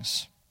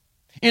offerings.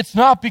 It's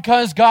not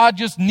because God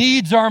just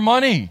needs our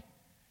money.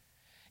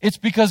 It's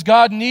because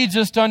God needs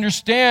us to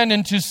understand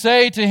and to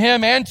say to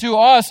Him and to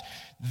us,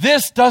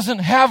 this doesn't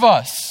have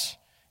us.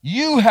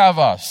 You have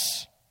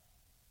us.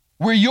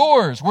 We're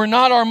yours. We're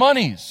not our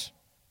money's.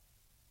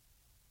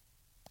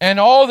 And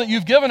all that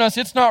you've given us,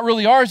 it's not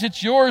really ours,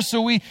 it's yours.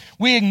 So we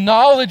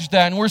acknowledge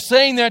that, and we're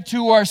saying that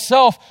to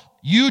ourselves.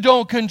 You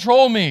don't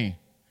control me.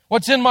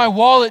 What's in my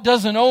wallet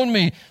doesn't own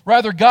me.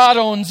 Rather, God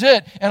owns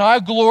it, and I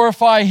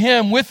glorify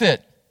Him with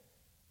it.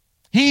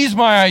 He's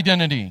my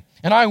identity,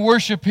 and I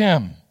worship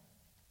Him.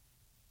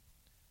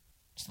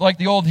 It's like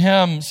the old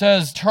hymn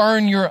says,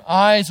 turn your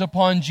eyes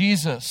upon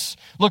Jesus.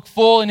 Look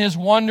full in His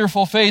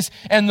wonderful face,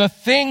 and the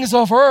things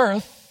of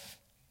earth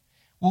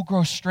will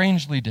grow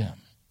strangely dim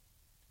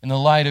in the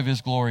light of His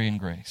glory and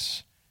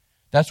grace.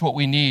 That's what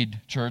we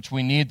need, church.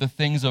 We need the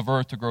things of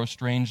earth to grow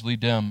strangely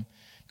dim,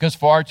 because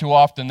far too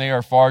often they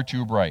are far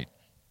too bright.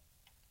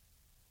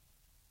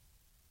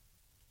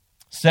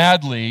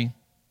 Sadly,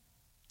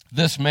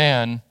 this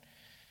man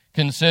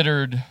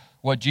considered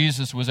what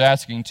Jesus was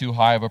asking too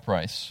high of a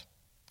price.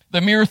 The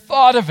mere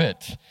thought of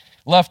it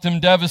left him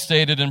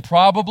devastated and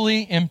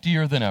probably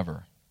emptier than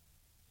ever.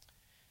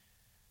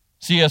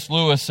 C.S.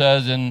 Lewis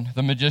says in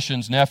The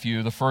Magician's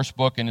Nephew, the first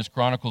book in his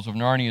Chronicles of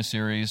Narnia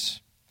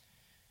series,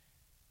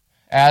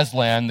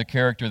 Aslan, the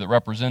character that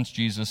represents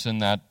Jesus in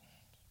that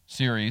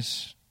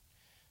series,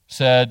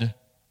 said,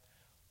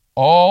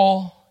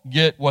 all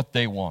get what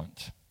they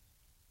want.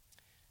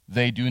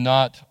 They do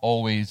not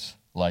always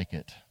like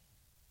it.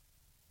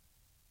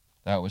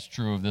 That was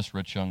true of this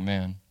rich young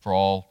man. For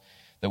all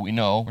that we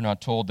know, we're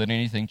not told that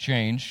anything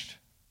changed.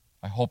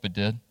 I hope it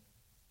did.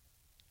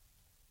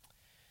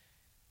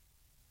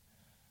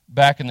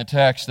 Back in the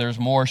text, there's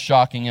more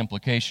shocking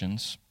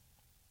implications.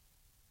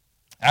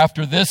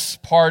 After this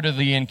part of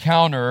the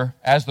encounter,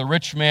 as the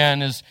rich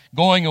man is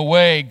going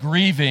away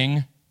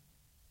grieving,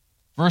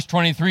 verse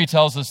 23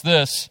 tells us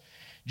this: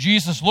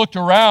 Jesus looked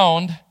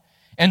around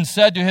and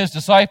said to His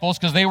disciples,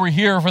 because they were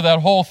here for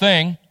that whole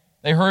thing,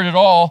 they heard it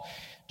all.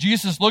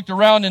 Jesus looked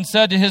around and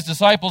said to His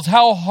disciples,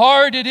 how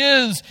hard it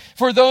is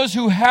for those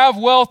who have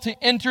wealth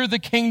to enter the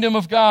kingdom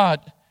of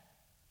God.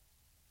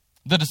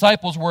 The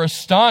disciples were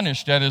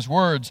astonished at His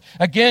words.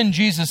 Again,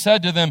 Jesus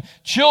said to them,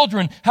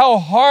 children, how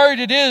hard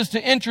it is to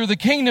enter the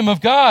kingdom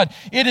of God.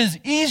 It is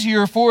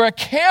easier for a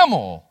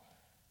camel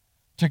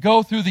to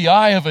go through the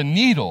eye of a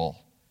needle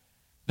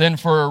than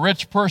for a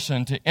rich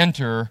person to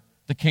enter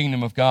the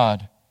kingdom of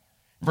God.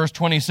 Verse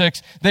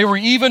 26, they were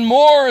even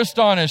more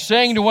astonished,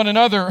 saying to one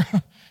another,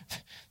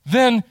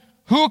 then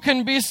who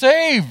can be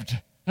saved?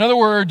 In other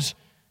words,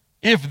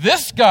 if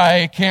this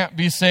guy can't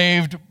be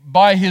saved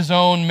by his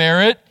own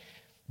merit,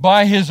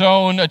 by his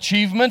own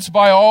achievements,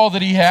 by all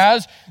that he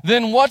has,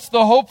 then what's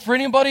the hope for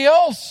anybody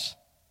else?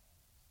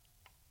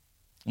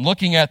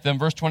 Looking at them,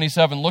 verse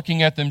 27,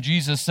 looking at them,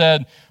 Jesus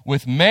said,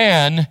 with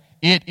man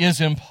it is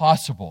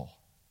impossible.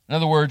 In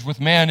other words, with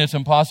man it's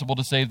impossible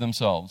to save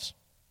themselves.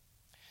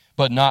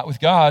 but not with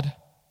God,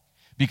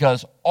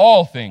 because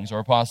all things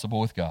are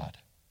possible with God.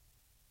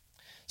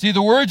 See,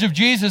 the words of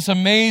Jesus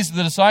amazed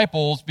the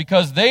disciples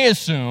because they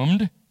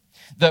assumed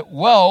that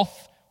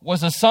wealth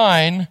was a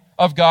sign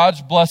of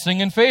God's blessing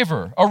and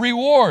favor, a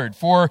reward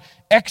for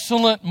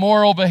excellent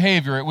moral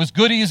behavior. It was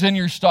goodies in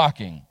your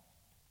stocking,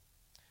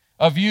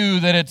 a view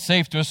that it's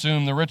safe to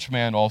assume the rich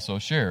man also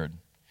shared.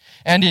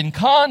 And in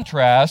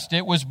contrast,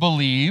 it was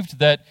believed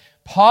that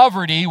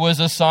poverty was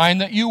a sign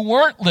that you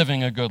weren't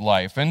living a good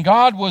life, and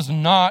God was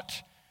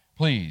not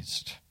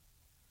pleased.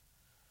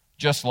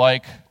 Just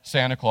like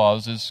Santa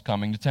Claus is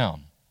coming to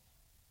town.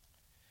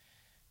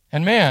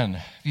 And man,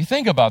 if you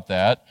think about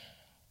that,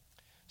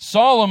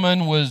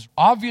 Solomon was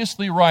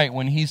obviously right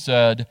when he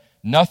said,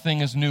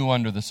 nothing is new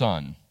under the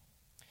sun.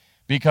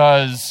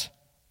 Because,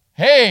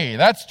 hey,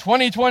 that's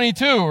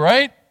 2022,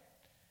 right?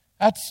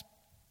 That's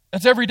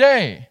every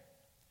day.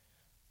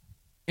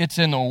 It's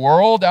in the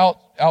world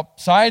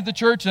outside the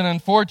church, and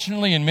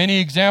unfortunately, in many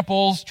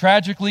examples,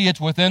 tragically,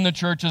 it's within the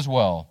church as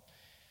well,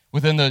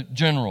 within the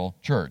general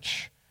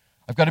church.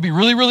 I've got to be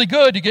really, really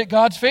good to get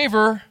God's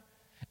favor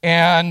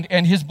and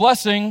His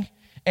blessing.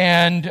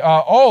 And,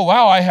 oh,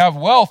 wow, I have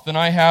wealth and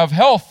I have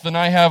health and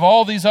I have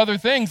all these other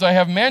things. I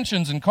have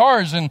mansions and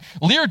cars and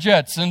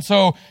Learjets. And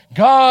so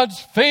God's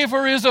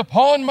favor is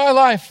upon my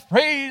life.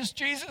 Praise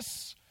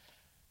Jesus.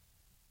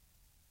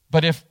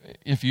 But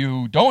if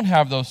you don't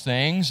have those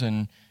things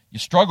and you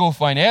struggle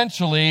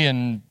financially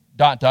and ...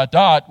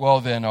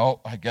 well then,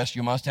 I guess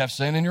you must have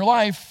sin in your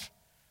life.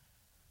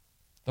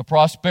 The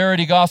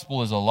prosperity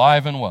gospel is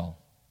alive and well.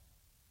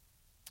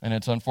 And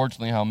it's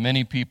unfortunately how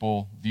many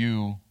people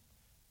view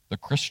the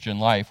Christian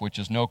life, which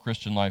is no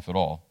Christian life at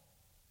all.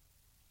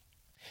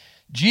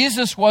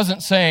 Jesus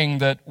wasn't saying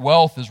that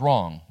wealth is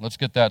wrong. Let's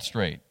get that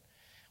straight.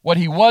 What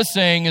he was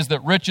saying is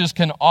that riches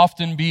can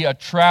often be a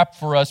trap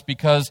for us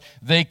because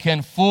they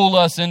can fool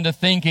us into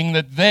thinking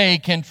that they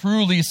can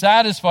truly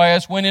satisfy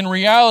us when in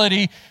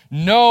reality,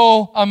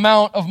 no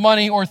amount of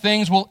money or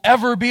things will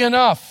ever be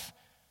enough.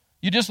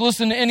 You just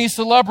listen to any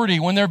celebrity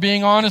when they're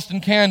being honest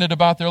and candid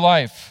about their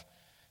life.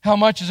 How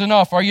much is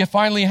enough? Are you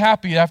finally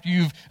happy after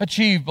you've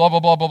achieved blah, blah,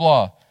 blah, blah,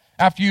 blah?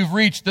 After you've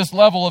reached this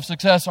level of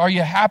success, are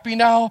you happy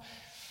now?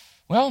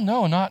 Well,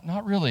 no,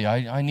 not really.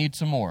 I need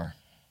some more.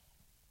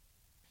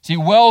 See,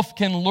 wealth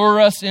can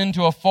lure us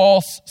into a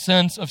false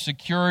sense of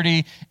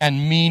security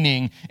and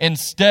meaning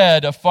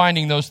instead of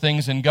finding those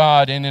things in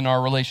God and in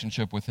our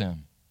relationship with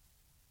Him.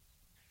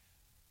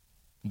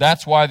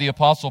 That's why the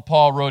Apostle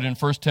Paul wrote in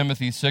 1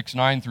 Timothy 6,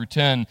 9 through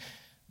 10,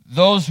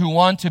 those who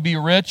want to be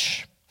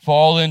rich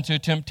fall into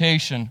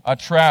temptation, a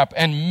trap,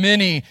 and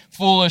many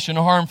foolish and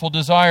harmful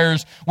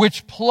desires,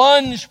 which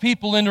plunge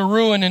people into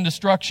ruin and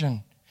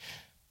destruction.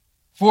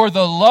 For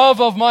the love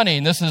of money,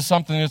 and this is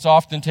something that's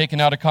often taken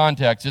out of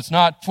context, it's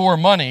not for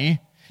money,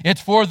 it's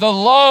for the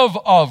love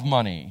of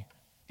money,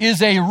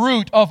 is a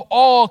root of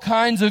all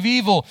kinds of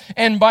evil.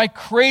 And by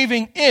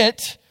craving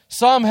it,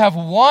 some have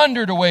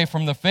wandered away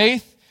from the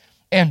faith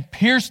and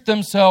pierced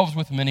themselves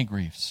with many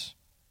griefs.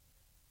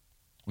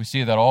 We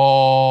see that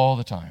all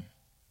the time.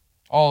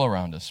 All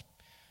around us.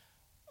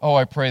 Oh,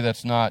 I pray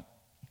that's not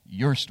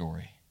your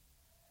story.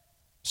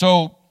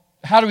 So,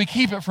 how do we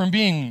keep it from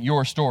being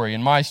your story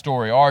and my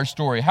story, our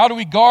story? How do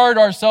we guard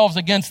ourselves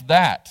against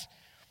that?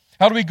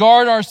 How do we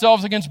guard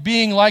ourselves against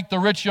being like the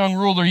rich young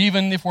ruler,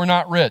 even if we're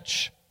not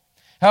rich?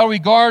 How do we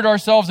guard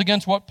ourselves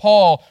against what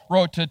Paul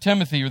wrote to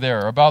Timothy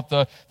there about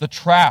the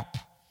trap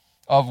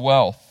of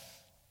wealth?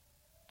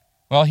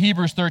 Well,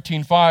 Hebrews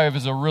 13:5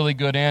 is a really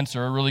good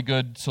answer, a really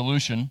good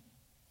solution.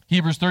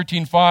 Hebrews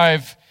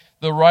 13:5,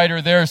 the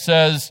writer there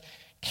says,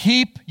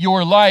 keep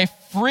your life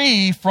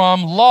free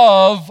from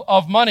love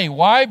of money.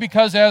 Why?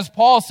 Because as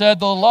Paul said,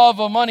 the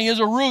love of money is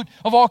a root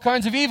of all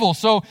kinds of evil.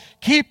 So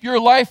keep your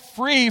life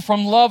free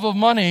from love of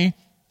money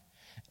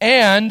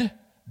and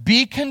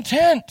be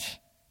content.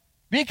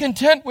 Be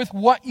content with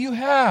what you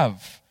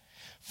have.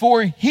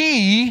 For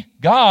He,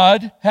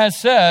 God, has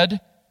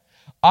said,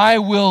 I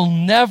will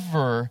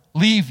never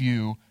leave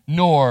you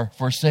nor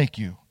forsake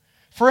you.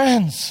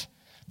 Friends,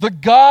 the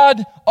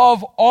God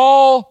of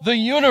all the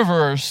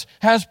universe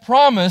has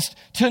promised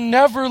to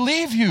never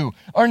leave you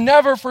or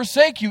never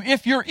forsake you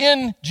if you're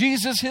in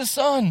Jesus, His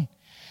Son.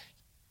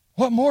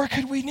 What more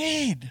could we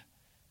need?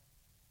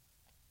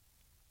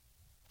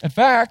 In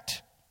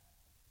fact,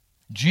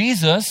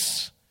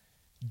 Jesus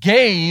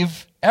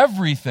gave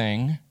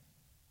everything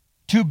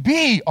to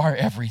be our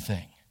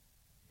everything.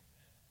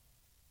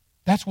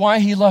 That's why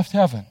He left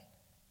heaven.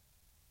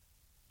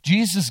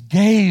 Jesus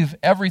gave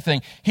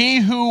everything. He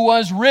who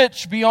was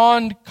rich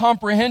beyond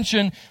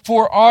comprehension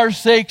for our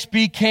sakes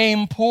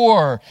became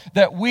poor,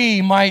 that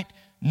we might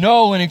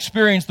know and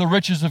experience the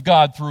riches of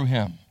God through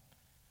Him.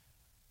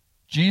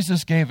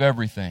 Jesus gave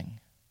everything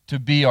to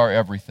be our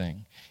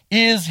everything.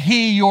 Is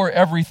He your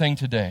everything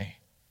today?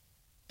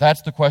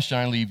 That's the question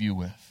I leave you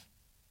with.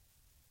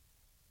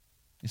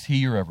 Is He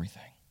your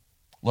everything?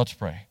 Let's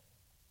pray.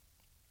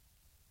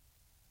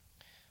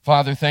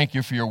 Father, thank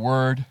you for your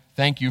word.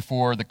 Thank you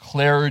for the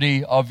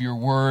clarity of your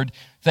word.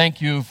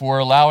 Thank you for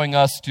allowing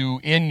us to,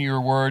 in your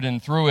word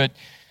and through it,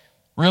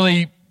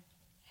 really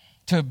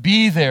to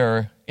be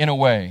there in a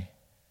way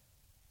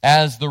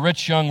as the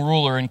rich young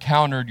ruler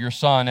encountered your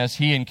son, as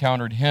he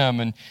encountered him,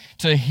 and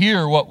to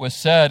hear what was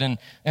said. And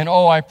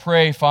oh, I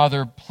pray,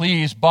 Father,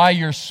 please, by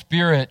your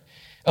Spirit,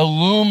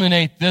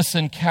 illuminate this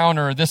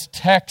encounter, this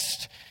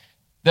text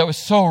that was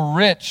so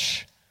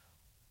rich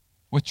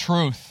with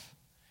truth.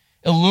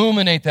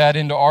 Illuminate that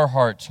into our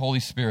hearts, Holy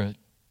Spirit.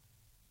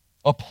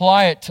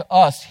 Apply it to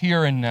us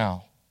here and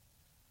now.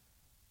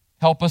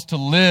 Help us to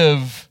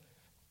live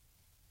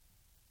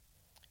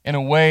in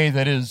a way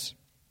that is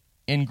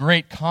in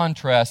great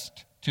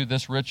contrast to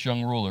this rich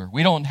young ruler.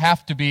 We don't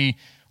have to be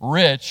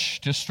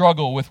rich to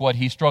struggle with what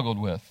he struggled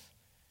with.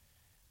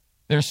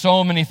 There's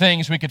so many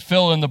things we could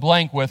fill in the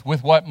blank with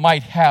what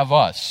might have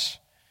us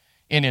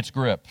in its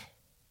grip.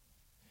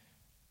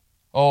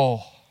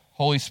 Oh,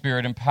 Holy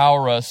Spirit,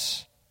 empower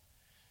us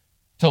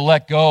to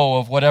let go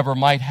of whatever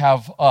might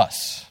have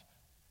us.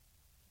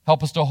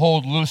 Help us to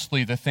hold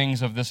loosely the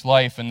things of this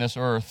life and this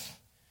earth.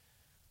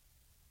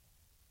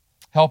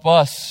 Help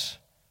us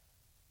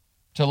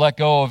to let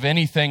go of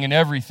anything and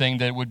everything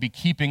that would be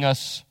keeping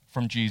us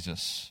from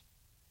Jesus.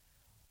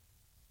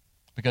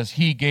 Because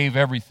he gave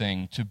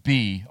everything to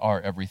be our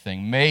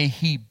everything. May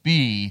he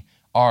be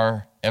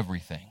our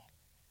everything.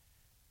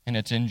 And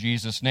it's in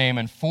Jesus' name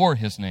and for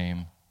his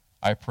name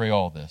I pray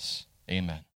all this. Amen.